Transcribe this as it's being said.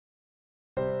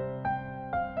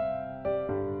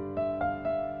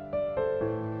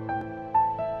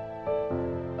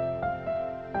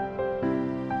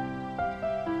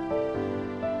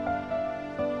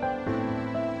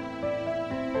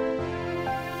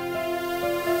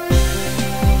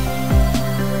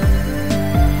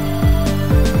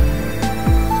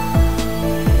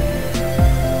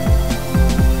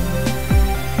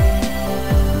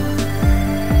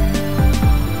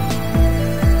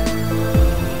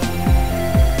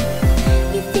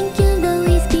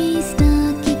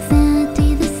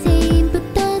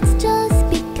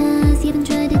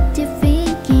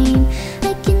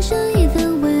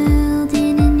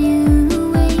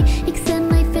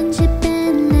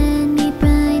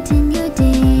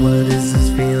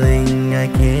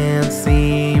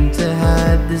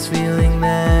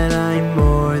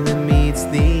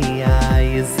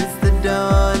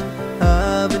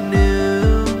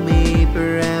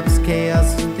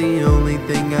the only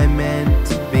thing I meant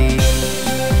to be.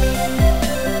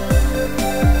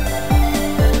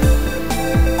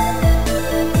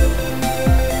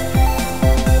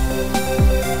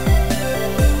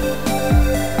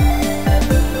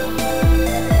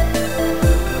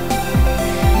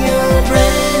 Your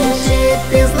friendship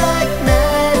feels like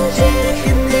magic,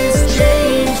 and this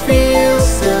change feels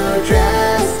so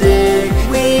drastic.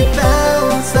 We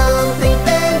found something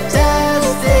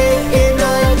fantastic, and I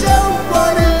don't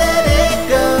wanna let it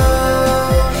go.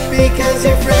 Because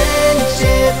your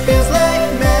friendship feels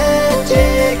like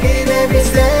magic, and every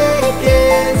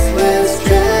second's less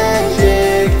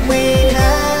tragic. We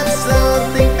have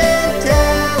something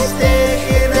fantastic,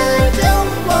 and I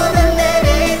don't wanna let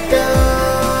it go.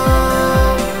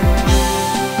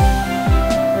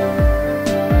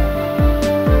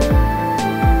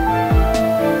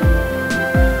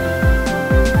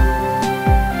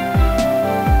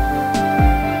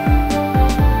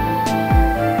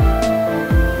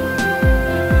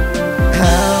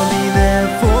 I'll be there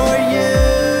for you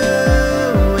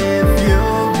if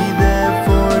you'll be there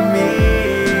for me.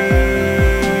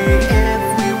 If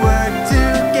we work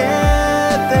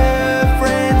together,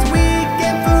 friends we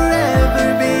can forever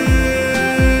be.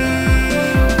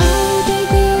 I'll be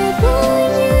there for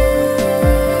you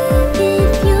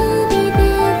if you'll be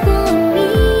there for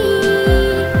me.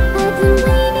 I've been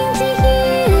waiting to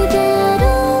hear that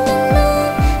all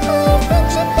along. Our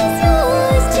friendship is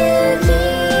yours to keep.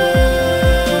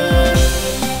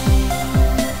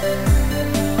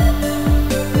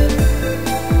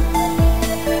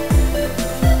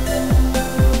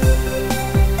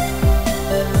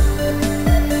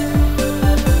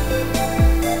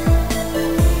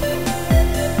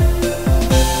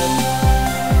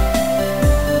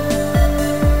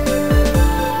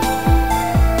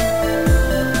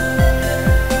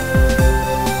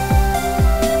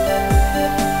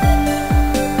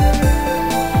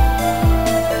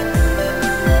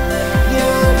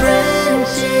 Your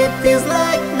friendship feels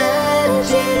like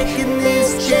magic, and this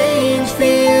change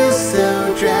feels so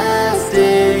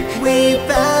drastic. We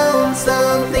found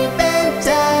something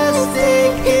fantastic,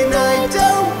 and I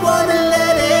don't wanna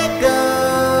let it go.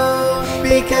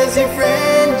 Because your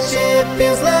friendship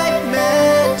feels like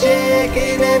magic,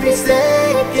 and every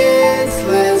second's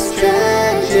less